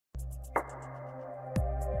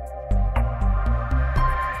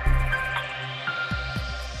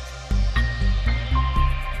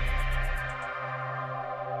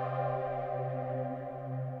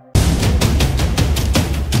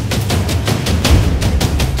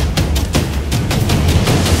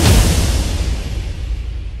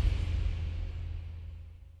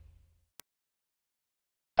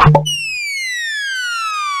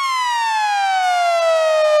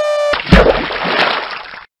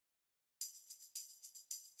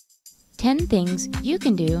10 things you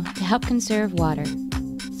can do to help conserve water.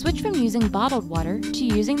 Switch from using bottled water to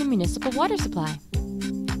using the municipal water supply.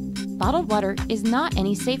 Bottled water is not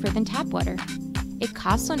any safer than tap water. It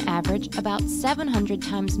costs on average about 700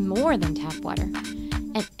 times more than tap water.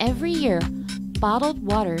 And every year, bottled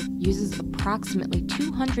water uses approximately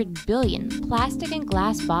 200 billion plastic and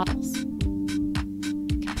glass bottles.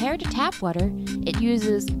 Compared to tap water, it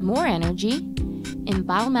uses more energy in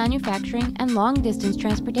bottle manufacturing and long-distance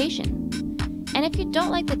transportation. And if you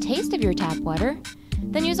don't like the taste of your tap water,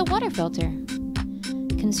 then use a water filter.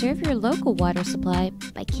 Conserve your local water supply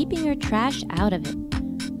by keeping your trash out of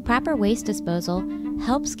it. Proper waste disposal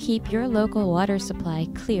helps keep your local water supply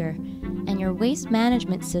clear and your waste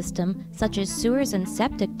management system, such as sewers and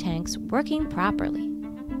septic tanks, working properly.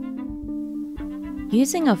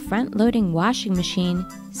 Using a front-loading washing machine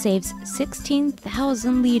saves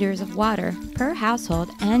 16,000 liters of water per household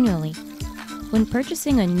annually. When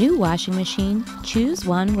purchasing a new washing machine, choose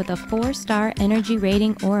one with a 4-star energy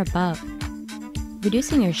rating or above.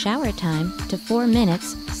 Reducing your shower time to 4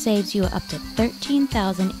 minutes saves you up to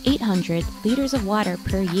 13,800 liters of water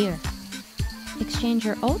per year. Exchange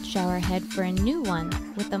your old shower head for a new one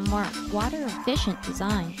with a more water-efficient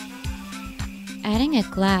design. Adding a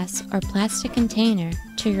glass or plastic container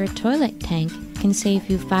to your toilet tank can save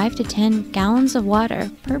you 5 to 10 gallons of water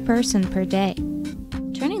per person per day.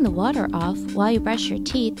 Turning the water off while you brush your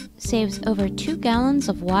teeth saves over 2 gallons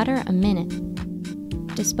of water a minute.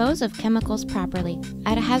 Dispose of chemicals properly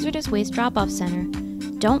at a hazardous waste drop-off center.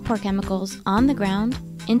 Don't pour chemicals on the ground,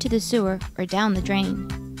 into the sewer, or down the drain.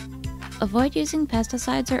 Avoid using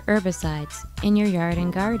pesticides or herbicides in your yard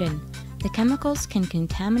and garden. The chemicals can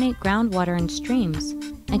contaminate groundwater and streams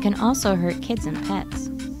and can also hurt kids and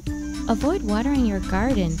pets. Avoid watering your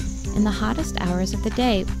garden in the hottest hours of the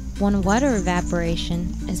day when water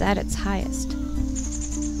evaporation is at its highest.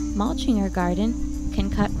 Mulching your garden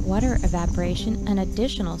can cut water evaporation an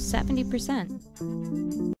additional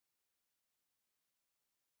 70%.